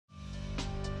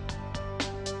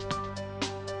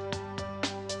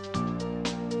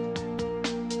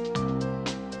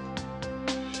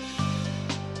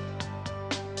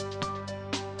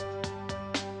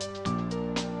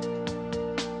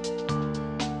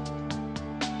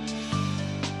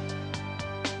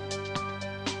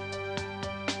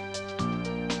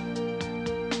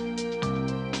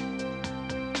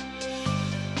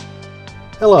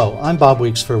Hello, I'm Bob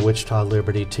Weeks for Wichita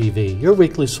Liberty TV, your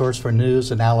weekly source for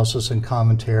news, analysis, and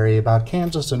commentary about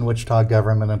Kansas and Wichita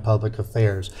government and public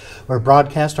affairs. We're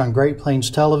broadcast on Great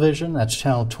Plains Television, that's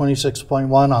channel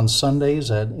 26.1 on Sundays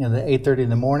at 8:30 in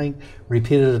the morning,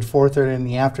 repeated at 4:30 in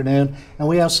the afternoon, and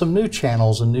we have some new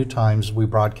channels and new times we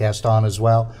broadcast on as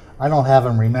well. I don't have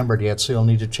them remembered yet, so you'll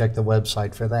need to check the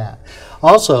website for that.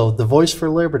 Also, The Voice for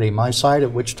Liberty, my site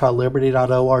at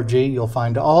wichitaliberty.org. You'll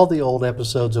find all the old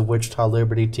episodes of Wichita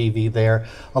Liberty TV there,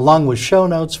 along with show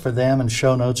notes for them and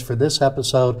show notes for this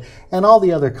episode, and all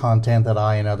the other content that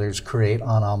I and others create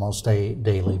on almost a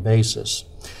daily basis.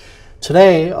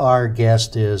 Today, our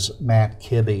guest is Matt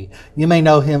Kibbe. You may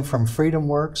know him from Freedom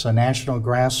Works, a national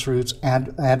grassroots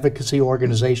advocacy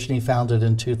organization he founded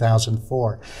in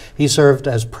 2004. He served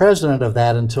as president of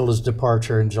that until his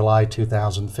departure in July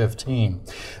 2015.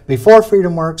 Before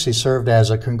Freedom Works, he served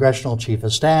as a congressional chief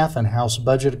of staff and House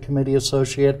Budget Committee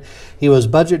associate. He was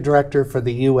budget director for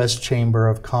the U.S. Chamber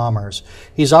of Commerce.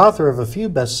 He's author of a few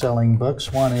best-selling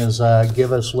books. One is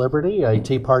Give Us Liberty, a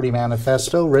Tea Party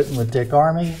manifesto written with Dick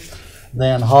Armey.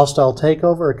 Then Hostile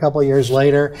Takeover a couple years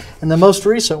later, and the most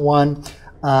recent one,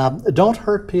 Don't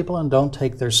Hurt People and Don't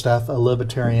Take Their Stuff, a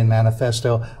Libertarian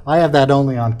Manifesto. I have that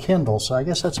only on Kindle, so I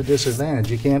guess that's a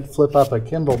disadvantage. You can't flip up a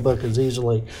Kindle book as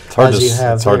easily as you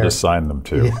have It's hard to sign them,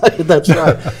 too. Yeah, that's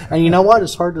right. And you know what?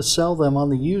 It's hard to sell them on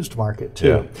the used market,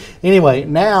 too. Yeah. Anyway,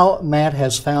 now Matt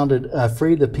has founded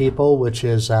Free the People, which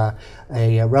is a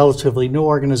relatively new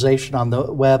organization on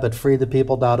the web at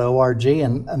freethepeople.org.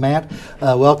 And Matt,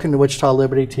 welcome to Wichita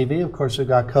Liberty TV. Of course, we've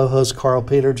got co-host Karl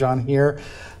Peterjohn here.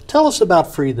 Tell us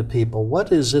about Free the People.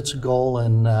 What is its goal,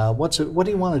 and what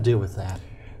do you want to do with that?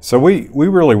 So we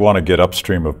really want to get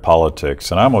upstream of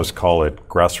politics, and I almost call it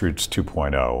grassroots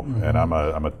 2.0. Mm-hmm. And I'm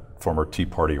a former Tea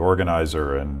Party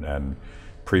organizer, and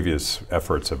previous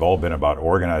efforts have all been about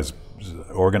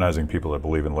organizing people that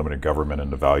believe in limited government and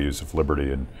the values of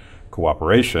liberty and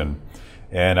cooperation.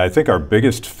 And I think our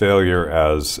biggest failure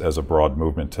as a broad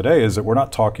movement today is that we're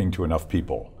not talking to enough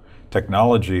people.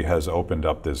 Technology has opened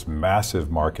up this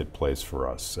massive marketplace for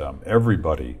us.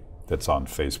 Everybody that's on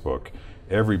Facebook,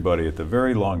 everybody at the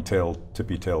very long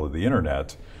tippy tail of the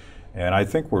internet. And I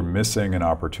think we're missing an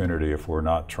opportunity if we're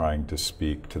not trying to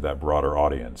speak to that broader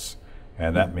audience.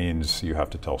 And that means you have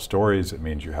to tell stories. It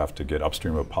means you have to get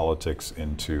upstream of politics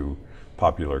into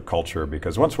popular culture,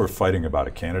 because once we're fighting about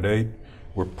a candidate,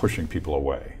 we're pushing people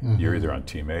away. Mm-hmm. You're either on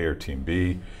Team A or Team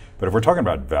B. But if we're talking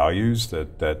about values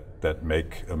that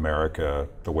make America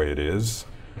the way it is,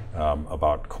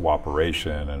 about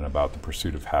cooperation and about the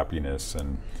pursuit of happiness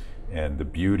and the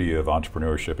beauty of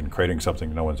entrepreneurship and creating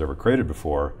something no one's ever created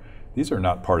before, these are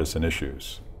not partisan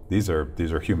issues. These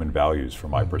are human values from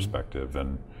my perspective,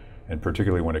 and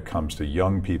particularly when it comes to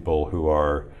young people who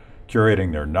are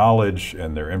curating their knowledge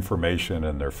and their information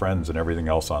and their friends and everything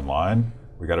else online,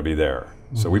 we got to be there.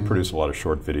 Mm-hmm. So we produce a lot of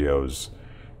short videos,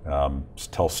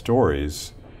 tell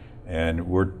stories, and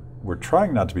we're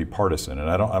trying not to be partisan, and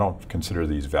I don't consider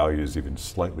these values even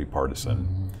slightly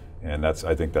partisan, and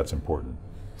I think that's important.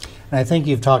 And I think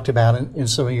you've talked about in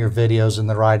some of your videos and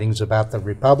the writings about the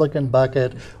Republican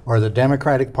bucket or the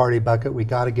Democratic Party bucket. We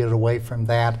got to get away from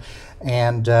that,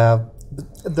 and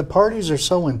the parties are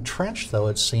so entrenched, though,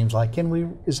 it seems like.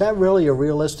 Is that really a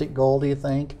realistic goal, do you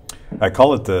think? I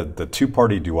call it the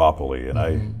two-party duopoly,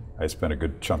 and I spent a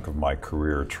good chunk of my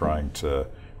career trying to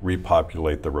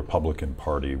repopulate the Republican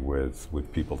Party with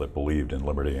people that believed in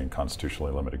liberty and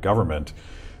constitutionally limited government.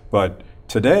 But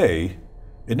today,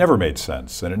 it never made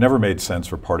sense, and it never made sense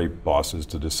for party bosses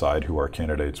to decide who our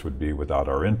candidates would be without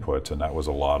our input, and that was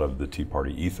a lot of the Tea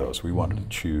Party ethos. We wanted to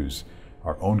choose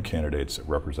our own candidates that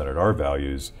represented our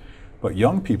values. But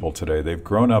young people today, they've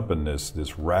grown up in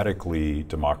this radically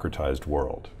democratized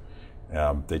world.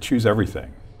 They choose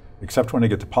everything, except when they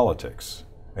get to politics.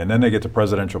 And then they get to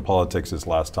presidential politics this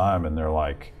last time, and they're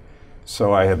like,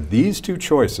 so I have these two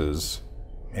choices,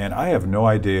 and I have no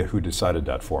idea who decided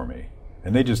that for me.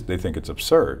 And they think it's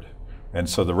absurd. And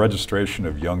so the registration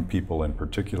of young people in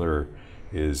particular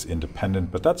is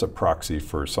independent, but that's a proxy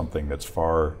for something that's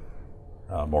far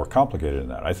more complicated than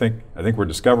that. I think we're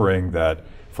discovering that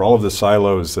for all of the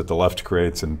silos that the left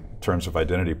creates in terms of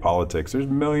identity politics, there's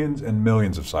millions and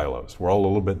millions of silos. We're all a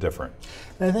little bit different.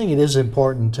 And I think it is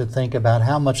important to think about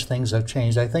how much things have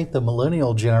changed. I think the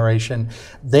millennial generation,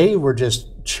 they were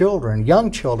just children, young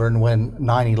children, when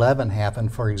 9/11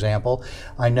 happened, for example.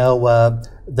 I know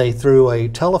they threw a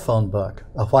telephone book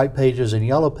of white pages and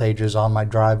yellow pages on my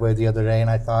driveway the other day, and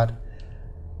I thought,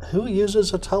 who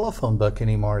uses a telephone book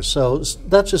anymore? So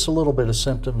that's just a little bit of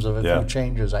symptoms of a few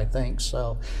changes, I think.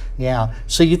 So, yeah.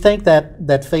 So you think that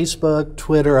Facebook,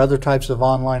 Twitter, other types of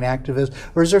online activists,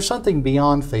 or is there something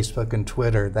beyond Facebook and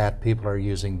Twitter that people are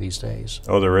using these days?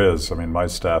 Oh, there is. I mean, my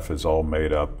staff is all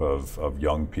made up of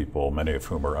young people, many of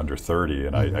whom are under 30,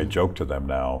 and I joke to them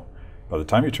now, by the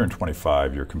time you turn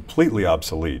 25, you're completely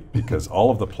obsolete because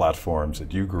all of the platforms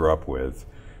that you grew up with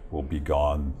will be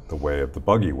gone the way of the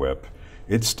buggy whip.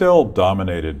 It's still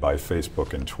dominated by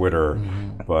Facebook and Twitter,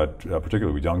 but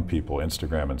particularly with young people,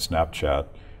 Instagram and Snapchat.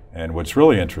 And what's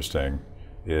really interesting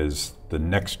is the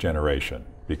next generation,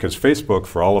 because Facebook,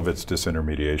 for all of its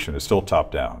disintermediation, is still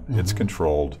top-down. It's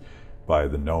controlled by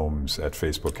the gnomes at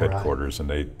Facebook headquarters, and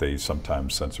they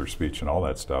sometimes censor speech and all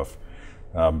that stuff.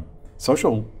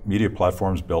 Social media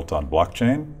platforms built on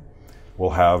blockchain will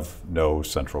have no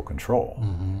central control.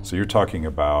 So you're talking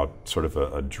about sort of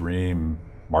a dream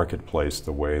marketplace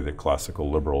the way that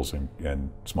classical liberals and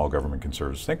small government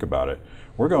conservatives think about it.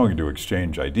 We're going to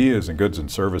exchange ideas and goods and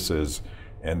services,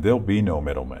 and there'll be no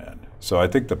middleman. So I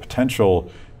think the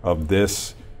potential of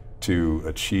this to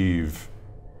achieve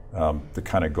the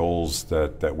kind of goals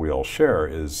that we all share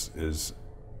is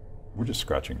we're just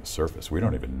scratching the surface. We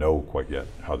don't even know quite yet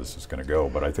how this is going to go,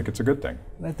 but I think it's a good thing.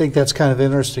 I think that's kind of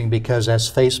interesting because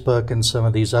as Facebook and some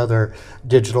of these other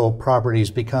digital properties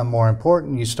become more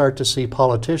important, you start to see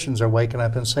politicians are waking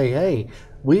up and say, hey,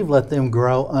 we've let them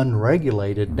grow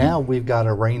unregulated. Now we've got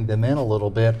to rein them in a little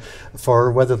bit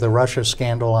for whether the Russia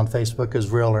scandal on Facebook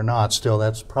is real or not. Still,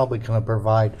 that's probably going to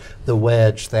provide the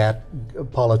wedge that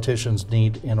politicians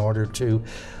need in order to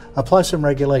apply some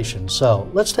regulation.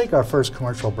 So let's take our first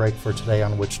commercial break for today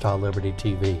on Wichita Liberty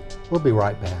TV. We'll be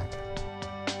right back.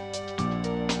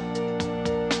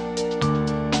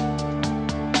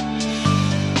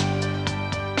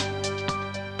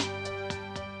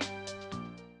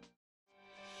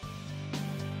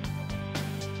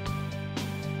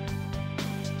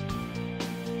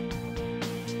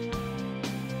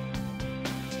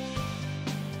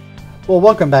 Well,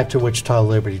 welcome back to Wichita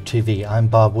Liberty TV. I'm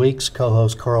Bob Weeks,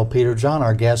 co-host Karl Peterjohn,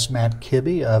 our guest Matt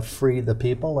Kibbe of Free the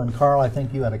People. And Karl, I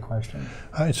think you had a question.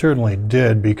 I certainly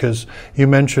did, because you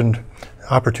mentioned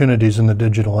opportunities in the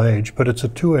digital age, but it's a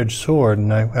two-edged sword,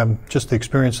 and just the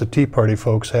experience the Tea Party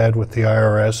folks had with the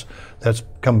IRS that's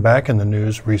come back in the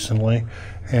news recently,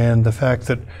 and the fact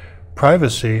that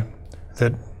privacy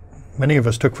that many of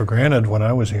us took for granted when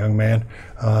I was a young man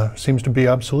seems to be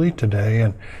obsolete today.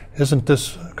 And isn't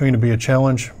this going to be a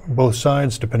challenge both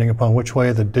sides, depending upon which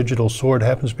way the digital sword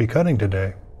happens to be cutting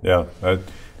today? Yeah,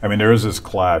 I mean, there is this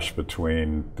clash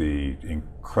between the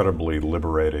incredibly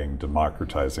liberating,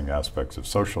 democratizing aspects of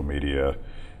social media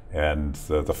and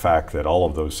the fact that all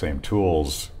of those same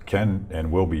tools can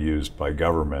and will be used by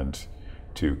government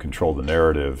to control the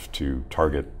narrative, to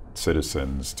target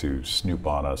citizens, to snoop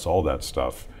on us, all that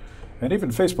stuff. And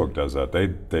even Facebook does that.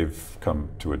 They've come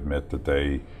to admit that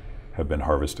they have been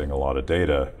harvesting a lot of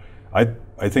data.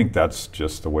 I think that's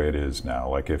just the way it is now.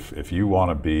 Like if you want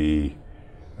to be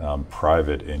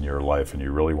private in your life and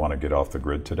you really want to get off the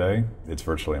grid today, it's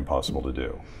virtually impossible to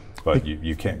do. But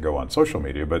you can't go on social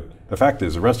media. But the fact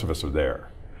is the rest of us are there.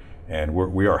 And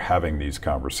we are having these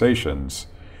conversations.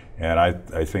 And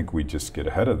I think we just get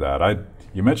ahead of that.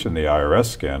 You mentioned the IRS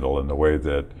scandal and the way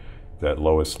that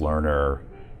Lois Lerner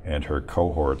and her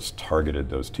cohorts targeted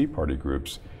those Tea Party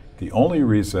groups. The only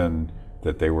reason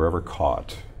that they were ever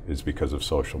caught is because of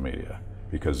social media,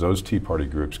 because those Tea Party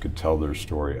groups could tell their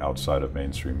story outside of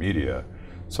mainstream media.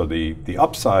 So the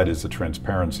upside is the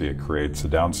transparency it creates. The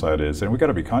downside is, and we got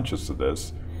to be conscious of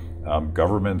this,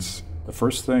 governments, the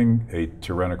first thing a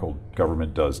tyrannical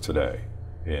government does today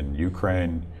in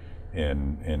Ukraine,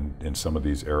 in some of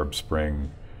these Arab Spring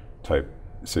type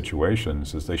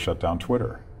situations, is they shut down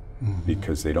Twitter.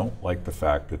 Because they don't like the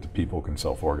fact that the people can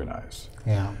self-organize.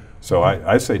 Yeah. So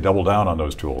I say double down on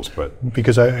those tools, but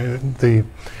because the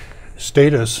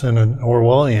status in an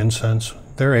Orwellian sense,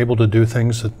 they're able to do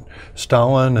things that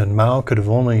Stalin and Mao could have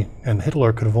only, and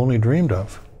Hitler could have only dreamed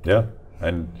of. Yeah,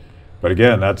 but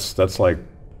again, it's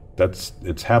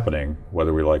happening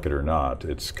whether we like it or not.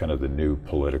 It's kind of the new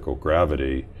political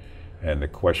gravity, and the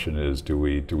question is, do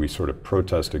we sort of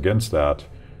protest against that?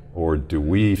 Or do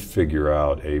we figure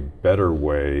out a better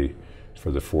way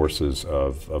for the forces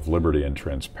of liberty and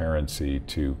transparency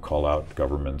to call out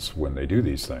governments when they do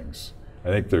these things?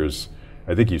 I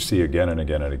think you see again and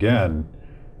again and again.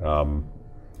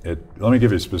 Let me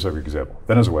give you a specific example.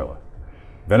 Venezuela.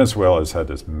 Venezuela has had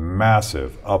this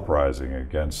massive uprising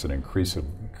against an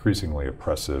increasingly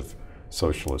oppressive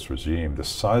socialist regime. The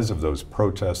size of those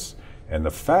protests and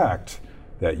the fact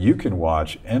that you can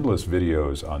watch endless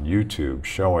videos on YouTube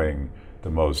showing the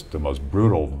most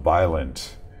brutal,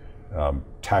 violent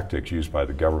tactics used by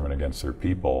the government against their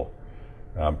people.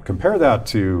 Compare that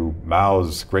to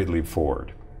Mao's Great Leap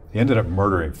Forward. He ended up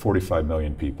murdering 45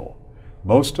 million people.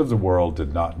 Most of the world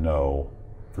did not know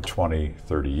for 20,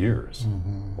 30 years.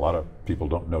 A lot of people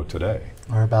don't know today.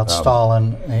 Or about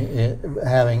Stalin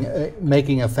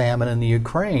making a famine in the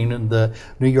Ukraine, and the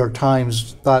New York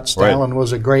Times thought Stalin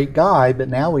was a great guy, but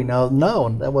now we know, no,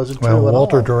 that wasn't true at all.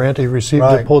 Walter Duranty received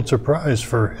the Pulitzer Prize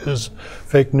for his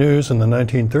fake news in the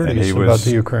 1930s about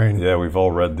the Ukraine. Yeah, we've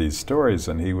all read these stories,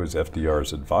 and he was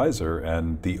FDR's advisor,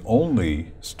 and the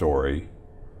only story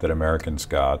that Americans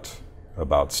got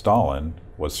about Stalin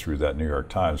was through that New York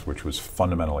Times, which was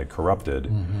fundamentally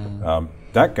corrupted.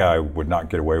 That guy would not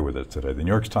get away with it today. The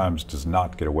New York Times does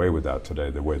not get away with that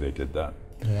today the way they did that.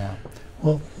 Yeah.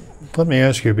 Well, let me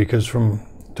ask you, because from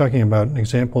talking about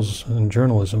examples in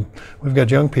journalism, we've got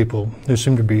young people who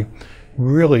seem to be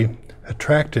really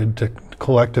attracted to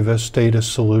collectivist,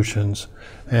 statist solutions.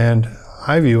 And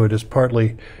I view it as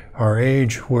partly our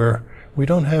age where we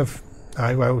don't have,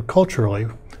 I would culturally,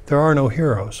 there are no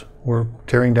heroes. We're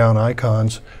tearing down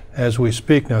icons as we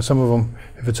speak. Now, some of them,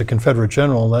 if it's a Confederate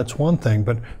general, that's one thing,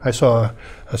 but I saw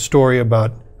a story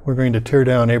about we're going to tear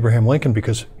down Abraham Lincoln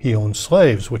because he owned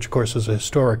slaves, which of course is a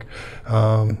historic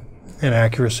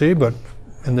inaccuracy, but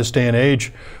in this day and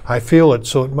age, I feel it,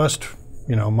 so it must,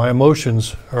 you know, my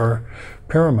emotions are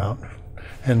paramount.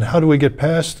 And how do we get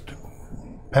past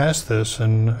this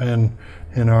and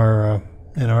in our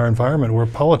environment where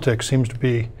politics seems to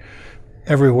be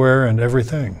everywhere and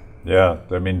everything? Yeah,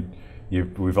 I mean,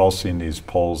 we've all seen these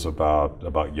polls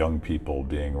about young people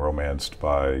being romanced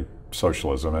by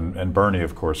socialism, and Bernie,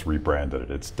 of course, rebranded it.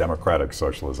 It's democratic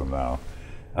socialism now.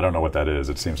 I don't know what that is.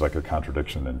 It seems like a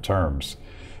contradiction in terms.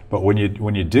 But when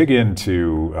you dig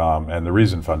into, and the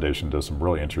Reason Foundation does some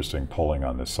really interesting polling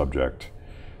on this subject,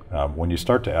 when you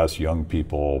start to ask young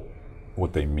people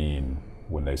what they mean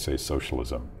when they say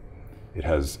socialism, it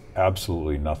has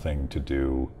absolutely nothing to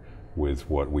do with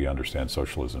what we understand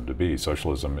socialism to be.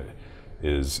 Socialism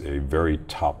is a very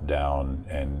top-down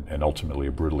and ultimately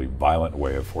a brutally violent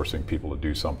way of forcing people to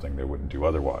do something they wouldn't do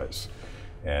otherwise.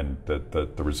 And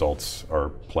the results are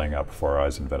playing out before our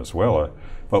eyes in Venezuela.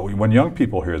 But when young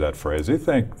people hear that phrase, they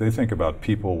think about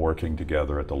people working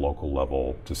together at the local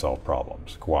level to solve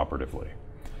problems cooperatively.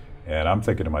 And I'm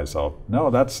thinking to myself, no,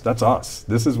 that's us.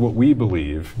 This is what we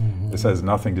believe. This has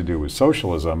nothing to do with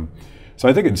socialism. So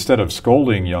I think instead of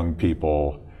scolding young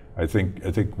people, I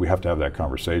think we have to have that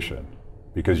conversation,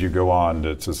 because you go on,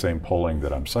 it's the same polling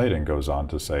that I'm citing goes on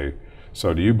to say,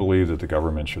 so do you believe that the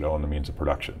government should own the means of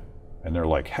production? And they're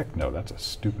like, heck no, that's a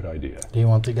stupid idea. Do you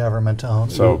want the government to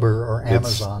own Uber or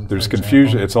Amazon? There's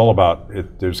confusion. It's all about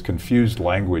there's confused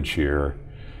language here,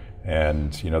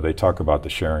 and you know they talk about the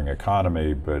sharing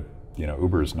economy, but you know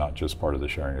Uber is not just part of the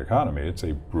sharing economy. It's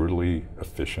a brutally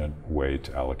efficient way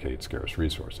to allocate scarce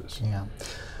resources. Yeah.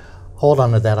 Hold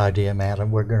on to that idea, Matt,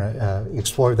 and we're going to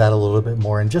explore that a little bit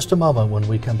more in just a moment when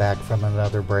we come back from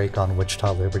another break on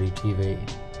Wichita Liberty TV.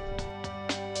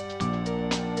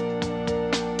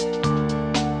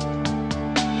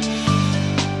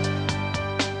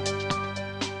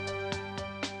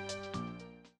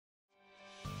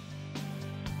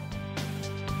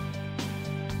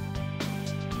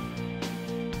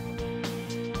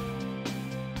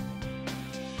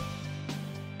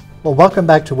 Well, welcome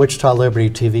back to Wichita Liberty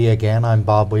TV again. I'm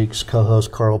Bob Weeks,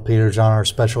 co-host Karl Peterjohn, our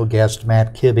special guest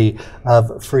Matt Kibbe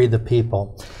of Free the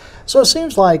People. So it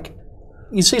seems like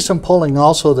you see some polling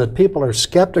also that people are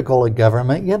skeptical of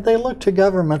government, yet they look to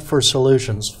government for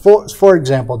solutions. For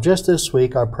example, just this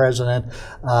week our president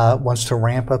wants to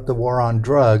ramp up the war on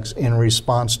drugs in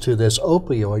response to this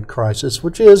opioid crisis,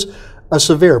 which is a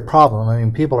severe problem. I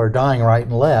mean, people are dying right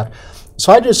and left.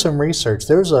 So I did some research.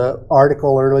 There's an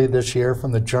article early this year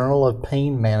from the Journal of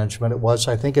Pain Management.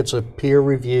 I think it's a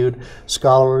peer-reviewed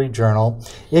scholarly journal.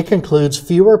 It concludes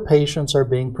fewer patients are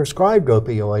being prescribed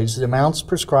opioids. The amounts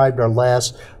prescribed are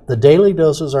less, the daily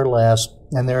doses are less,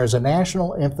 and there is a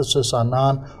national emphasis on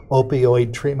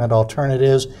non-opioid treatment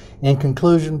alternatives. In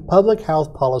conclusion, public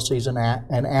health policies and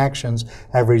actions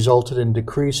have resulted in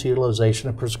decreased utilization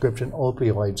of prescription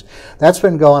opioids. That's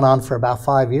been going on for about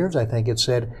 5 years, I think it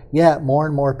said. Yet more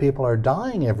and more people are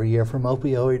dying every year from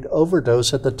opioid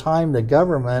overdose at the time the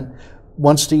government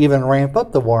wants to even ramp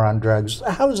up the war on drugs.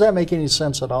 How does that make any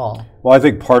sense at all? Well, I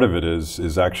think part of it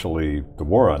is actually the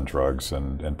war on drugs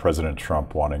and President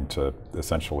Trump wanting to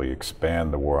essentially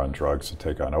expand the war on drugs to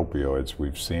take on opioids.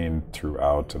 We've seen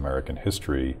throughout American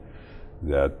history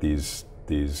that these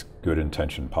these good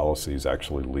intentioned policies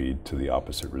actually lead to the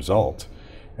opposite result.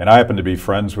 And I happen to be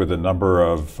friends with a number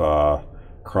of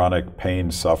chronic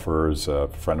pain sufferers. A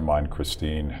friend of mine,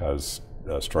 Christine, has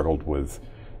struggled with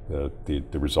the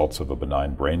results of a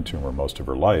benign brain tumor most of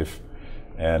her life.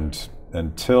 And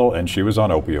she was on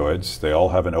opioids. They all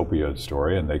have an opioid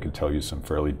story, and they could tell you some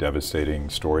fairly devastating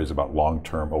stories about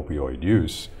long-term opioid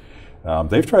use.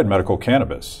 They've tried medical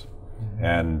cannabis,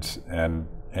 and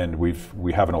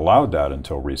we haven't allowed that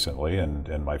until recently.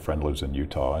 And my friend lives in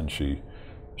Utah, and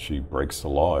she breaks the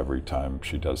law every time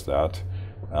she does that.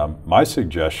 My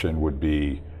suggestion would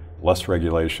be less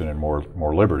regulation and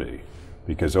more liberty,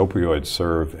 because opioids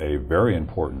serve a very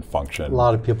important function. A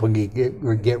lot of people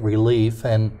get relief,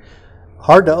 and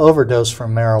hard to overdose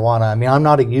from marijuana. I mean, I'm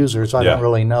not a user, so I don't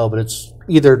really know, but it's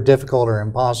either difficult or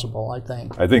impossible, I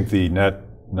think. I think the net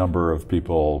number of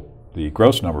people, the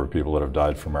gross number of people that have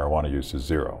died from marijuana use is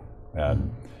 0.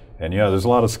 And yeah, there's a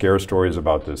lot of scare stories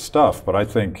about this stuff, but I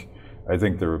think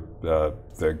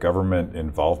the government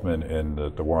involvement in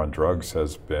the war on drugs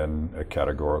has been a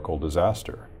categorical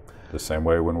disaster. The same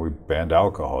way when we banned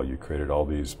alcohol, you created all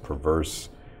these perverse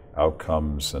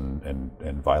outcomes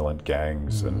and violent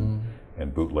gangs and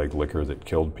bootleg liquor that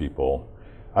killed people.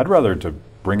 I'd rather to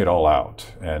bring it all out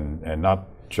and not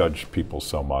judge people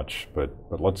so much, but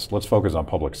let's focus on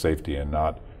public safety and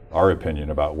not our opinion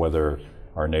about whether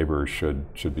our neighbors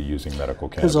should be using medical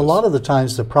cannabis. Because a lot of the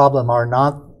times the problem are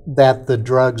not that the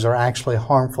drugs are actually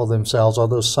harmful themselves,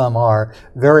 although some are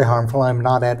very harmful. I'm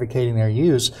not advocating their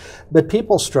use, but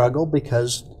people struggle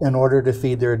because in order to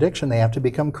feed their addiction, they have to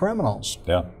become criminals.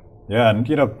 Yeah, and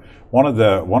you know, one of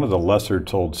the lesser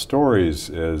told stories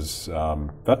is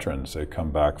veterans. They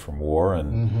come back from war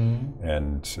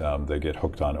and they get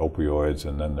hooked on opioids,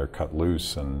 and then they're cut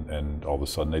loose, and all of a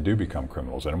sudden they do become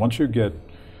criminals. And once you get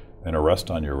an arrest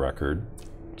on your record,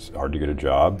 it's hard to get a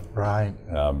job. Right.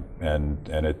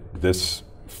 This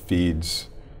feeds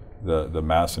the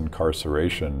mass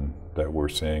incarceration that we're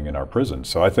seeing in our prisons.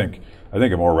 So I think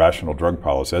a more rational drug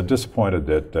policy. I'm disappointed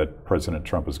that President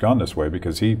Trump has gone this way,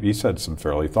 because he said some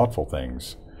fairly thoughtful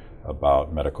things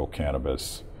about medical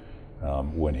cannabis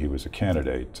when he was a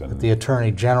candidate. And but the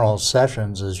Attorney General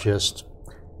Sessions is just,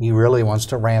 he really wants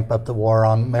to ramp up the war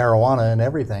on marijuana and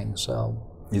everything. So.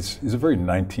 He's a very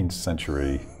 19th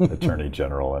century Attorney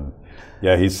General, and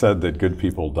yeah, he said that good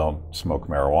people don't smoke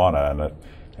marijuana,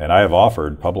 and I have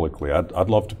offered publicly, I'd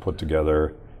love to put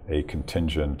together a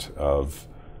contingent of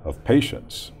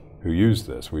patients who use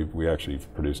this. We actually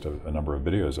produced a number of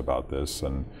videos about this,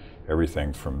 and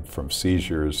everything from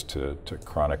seizures to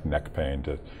chronic neck pain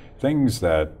to things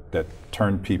that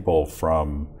turn people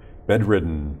from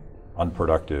bedridden,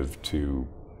 unproductive to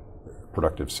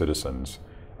productive citizens.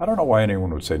 I don't know why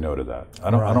anyone would say no to that. I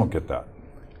don't get that.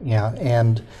 Yeah,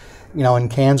 and you know, in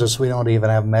Kansas, we don't even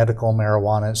have medical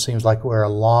marijuana. It seems like we're a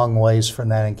long ways from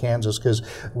that in Kansas, because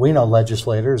we know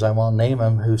legislators, I won't name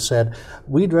them, who said,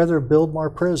 we'd rather build more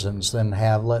prisons than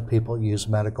let people use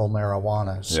medical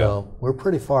marijuana. So we're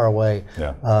pretty far away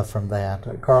from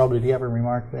that. Carl, did you have a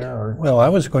remark there? Or? Well, I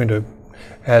was going to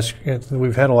ask,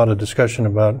 we've had a lot of discussion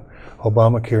about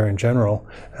Obamacare in general.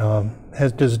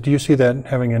 Do you see that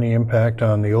having any impact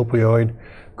on the opioid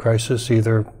crisis,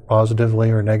 either positively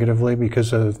or negatively?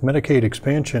 Because of Medicaid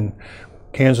expansion,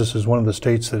 Kansas is one of the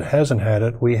states that hasn't had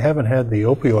it. We haven't had the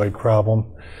opioid problem,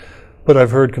 but I've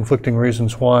heard conflicting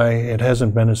reasons why it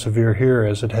hasn't been as severe here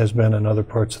as it has been in other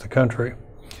parts of the country.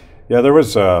 Yeah, there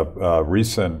was a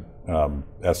recent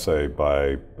essay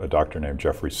by a doctor named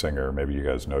Jeffrey Singer. Maybe you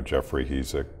guys know Jeffrey.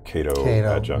 He's a Cato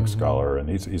adjunct scholar, and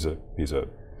he's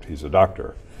a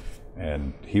doctor,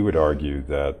 and he would argue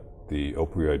that the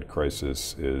opioid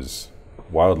crisis is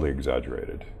wildly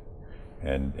exaggerated,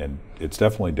 and it's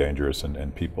definitely dangerous,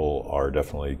 and people are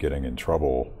definitely getting in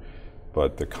trouble,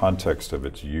 but the context of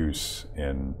its use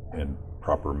in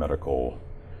proper medical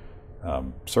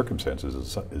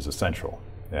circumstances is essential,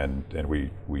 and we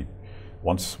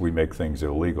once we make things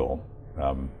illegal,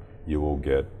 you will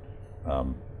get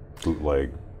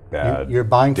bootleg, bad, You're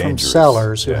buying from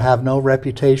sellers who have no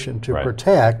reputation to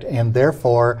protect, and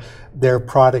therefore their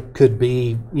product could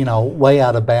be, you know, way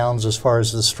out of bounds as far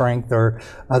as the strength or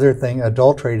other thing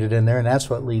adulterated in there, and that's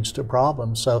what leads to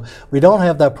problems. So we don't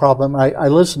have that problem. I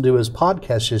listened to his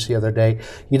podcast just the other day.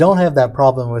 You don't have that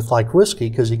problem with like whiskey,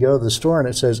 because you go to the store and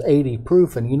it says 80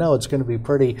 proof, and you know it's going to be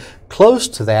pretty close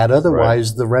to that.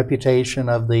 Otherwise, the reputation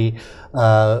of the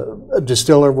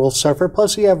distiller will suffer.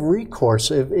 Plus, you have recourse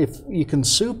if you can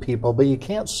sue people, but you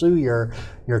can't sue your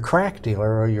crack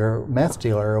dealer or your meth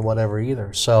dealer or whatever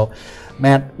either. So,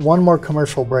 Matt, one more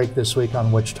commercial break this week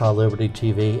on Wichita Liberty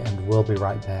TV, and we'll be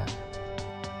right back.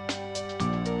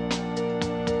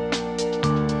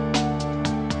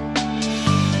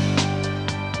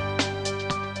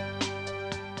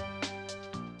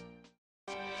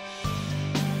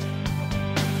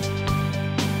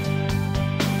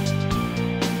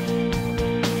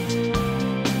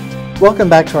 Welcome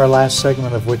back to our last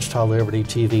segment of Wichita Liberty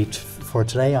TV. For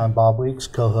today, I'm Bob Weeks,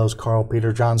 co-host Karl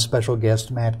Peterjohn, special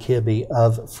guest Matt Kibbe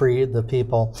of Free the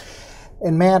People.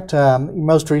 And Matt, your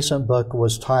most recent book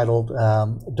was titled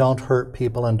Don't Hurt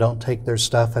People and Don't Take Their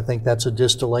Stuff. I think that's a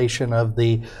distillation of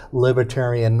the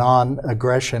libertarian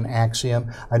non-aggression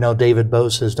axiom. I know David Bowe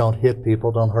says don't hit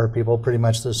people, don't hurt people, pretty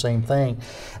much the same thing.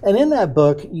 And in that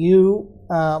book,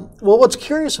 well, what's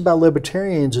curious about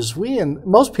libertarians is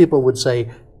most people would say,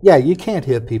 yeah, you can't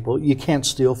hit people, you can't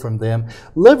steal from them.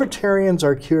 Libertarians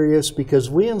are curious because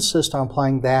we insist on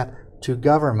applying that to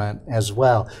government as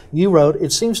well. You wrote,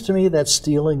 it seems to me that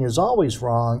stealing is always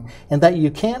wrong and that you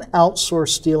can't outsource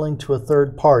stealing to a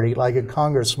third party like a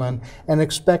congressman and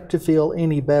expect to feel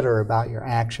any better about your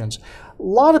actions. A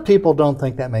lot of people don't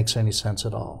think that makes any sense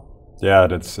at all. Yeah,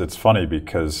 it's funny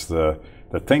because the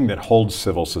thing that holds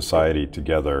civil society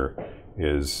together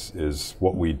is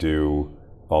what we do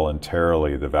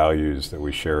voluntarily, the values that we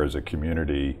share as a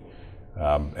community,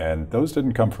 and those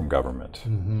didn't come from government.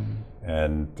 Mm-hmm.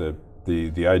 And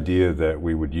the idea that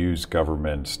we would use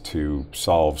government to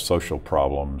solve social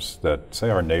problems that, say,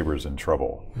 our neighbor's in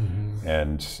trouble, mm-hmm.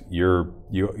 and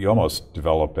you almost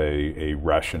develop a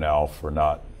rationale for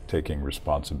not taking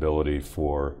responsibility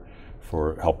for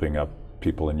helping up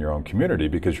people in your own community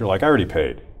because you're like, I already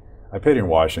paid. I paid in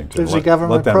Washington. There's a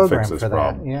government let them program fix this for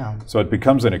problem. that. Yeah. So it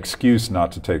becomes an excuse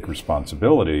not to take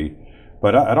responsibility.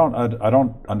 But I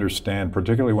don't understand,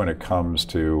 particularly when it comes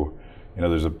to,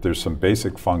 there's some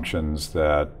basic functions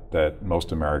that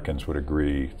most Americans would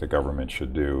agree the government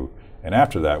should do, and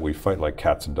after that we fight like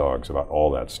cats and dogs about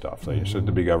all that stuff. Mm-hmm. Should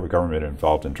there be government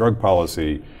involved in drug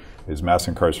policy? Is mass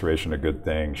incarceration a good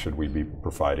thing? Should we be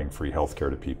providing free health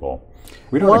care to people?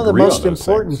 We don't One of the agree most on those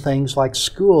important things, like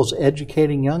schools,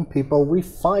 educating young people, we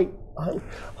fight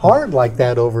hard like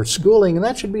that over schooling, and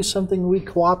that should be something we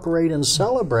cooperate and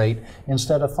celebrate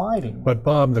instead of fighting. But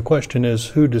Bob, the question is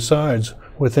who decides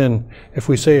within, if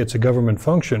we say it's a government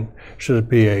function, should it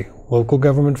be a local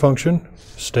government function,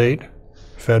 state,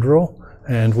 federal?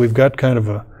 And we've got kind of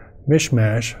a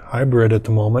mishmash, hybrid at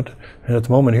the moment. And at the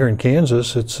moment here in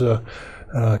Kansas, it's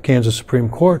Kansas Supreme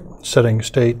Court setting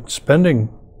state spending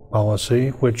policy,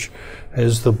 which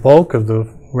is the bulk of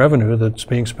the revenue that's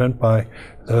being spent by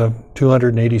the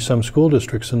 280 some school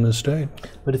districts in this state.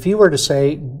 But if you were to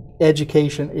say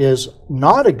education is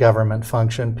not a government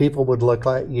function, people would look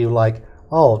at you like,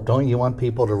 oh, don't you want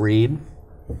people to read?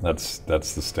 That's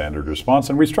the standard response,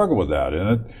 and we struggle with that.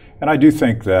 And I do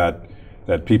think that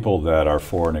people that are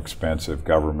for an expansive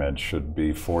government should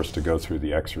be forced to go through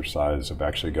the exercise of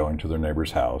actually going to their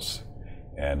neighbor's house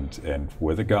and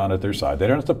with a gun at their side. They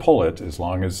don't have to pull it as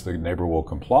long as the neighbor will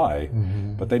comply,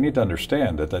 mm-hmm. but they need to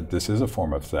understand that this is a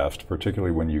form of theft,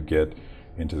 particularly when you get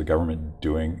into the government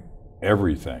doing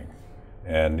everything.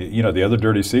 And the other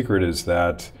dirty secret is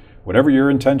that whatever your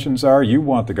intentions are, you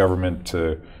want the government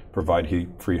to provide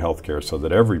free health care so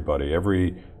that every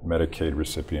Medicaid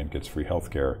recipient gets free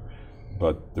health care.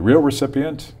 But the real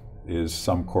recipient is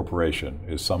some corporation,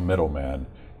 is some middleman,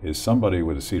 is somebody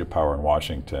with a seat of power in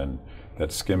Washington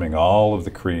that's skimming all of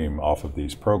the cream off of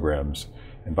these programs.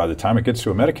 And by the time it gets to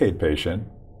a Medicaid patient,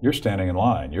 you're standing in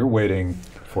line. You're waiting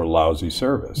for lousy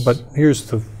service. But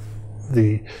here's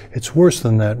it's worse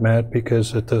than that, Matt,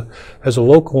 because as a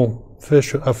local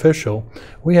official,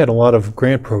 we had a lot of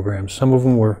grant programs. Some of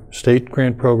them were state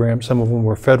grant programs, some of them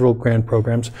were federal grant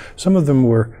programs, some of them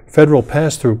were federal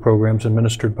pass-through programs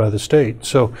administered by the state.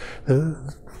 So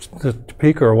the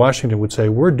Topeka or Washington would say,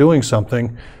 we're doing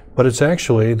something, but it's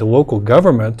actually the local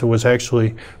government that was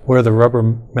actually where the rubber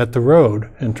met the road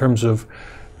in terms of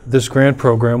this grant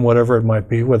program, whatever it might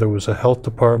be, whether it was a health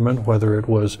department, whether it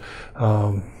was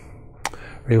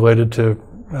related to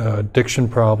addiction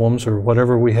problems or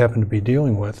whatever we happen to be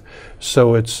dealing with.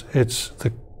 So it's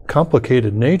the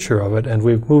complicated nature of it, and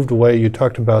we've moved away. You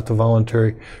talked about the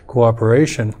voluntary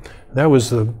cooperation. That was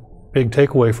the big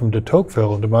takeaway from de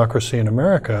Tocqueville in Democracy in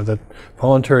America, that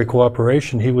voluntary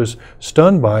cooperation, he was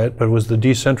stunned by it, but it was the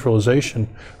decentralization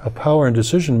of power and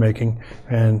decision making,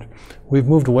 and we've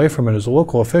moved away from it. As a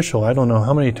local official, I don't know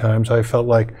how many times I felt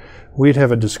like we'd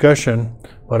have a discussion,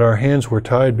 but our hands were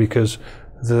tied because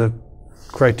the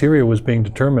criteria was being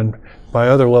determined by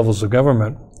other levels of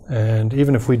government. And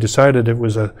even if we decided it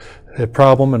was a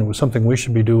problem and it was something we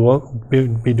should be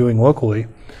doing locally,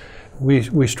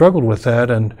 we struggled with that.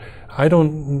 And I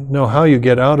don't know how you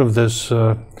get out of this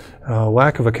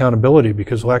lack of accountability,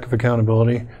 because lack of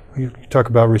accountability, you talk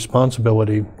about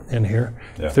responsibility in here.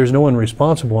 Yeah. If there's no one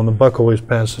responsible and the buck always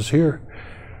passes here,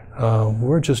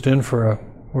 we're just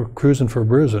we're cruising for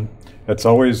bruising. It's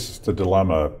always the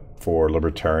dilemma for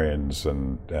libertarians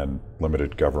and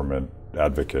limited government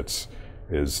advocates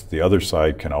is the other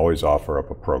side can always offer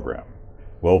up a program.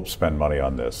 We'll spend money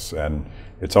on this. And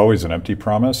it's always an empty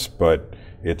promise, but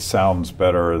it sounds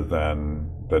better than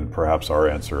perhaps our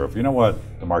answer of, you know what,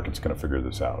 the market's going to figure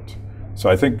this out. So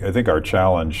I think our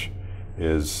challenge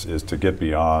is to get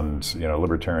beyond,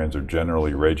 libertarians are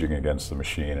generally raging against the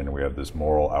machine, and we have this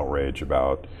moral outrage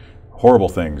about horrible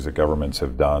things that governments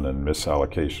have done and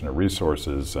misallocation of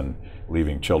resources and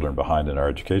leaving children behind in our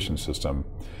education system.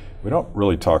 We don't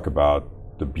really talk about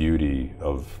the beauty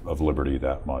of liberty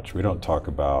that much. We don't talk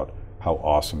about how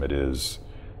awesome it is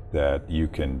that you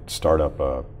can start up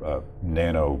a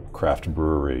nano craft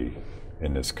brewery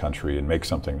in this country and make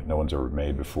something that no one's ever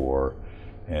made before,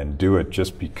 and do it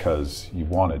just because you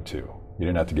wanted to. You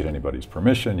didn't have to get anybody's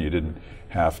permission. You didn't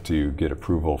have to get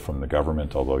approval from the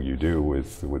government, although you do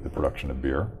with the production of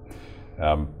beer.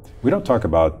 We don't talk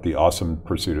about the awesome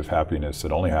pursuit of happiness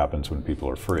that only happens when people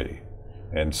are free.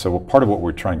 And so part of what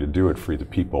we're trying to do at Free the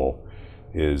People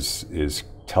is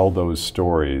tell those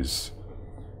stories,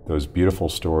 those beautiful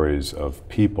stories of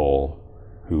people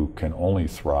who can only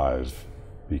thrive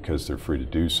because they're free to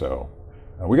do so.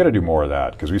 We got to do more of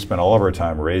that, because we spend all of our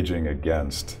time raging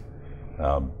against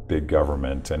big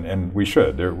government, and we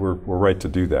should. We're right to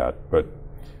do that, but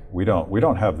we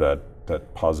don't have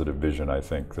that positive vision, I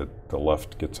think, that the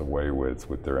left gets away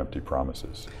with their empty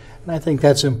promises. And I think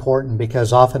that's important,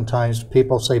 because oftentimes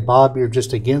people say, Bob, you're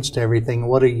just against everything.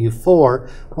 What are you for?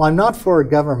 Well, I'm not for a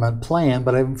government plan,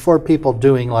 but I'm for people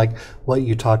doing like what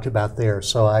you talked about there.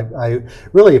 So I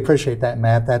really appreciate that,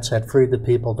 Matt. That's at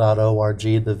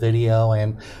freethepeople.org. The video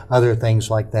and other things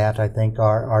like that, I think,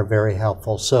 are very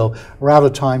helpful. So we're out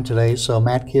of time today. So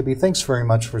Matt Kibbe, thanks very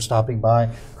much for stopping by.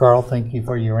 Karl, thank you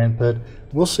for your input.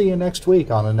 We'll see you next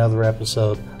week on another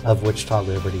episode of Wichita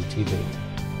Liberty TV.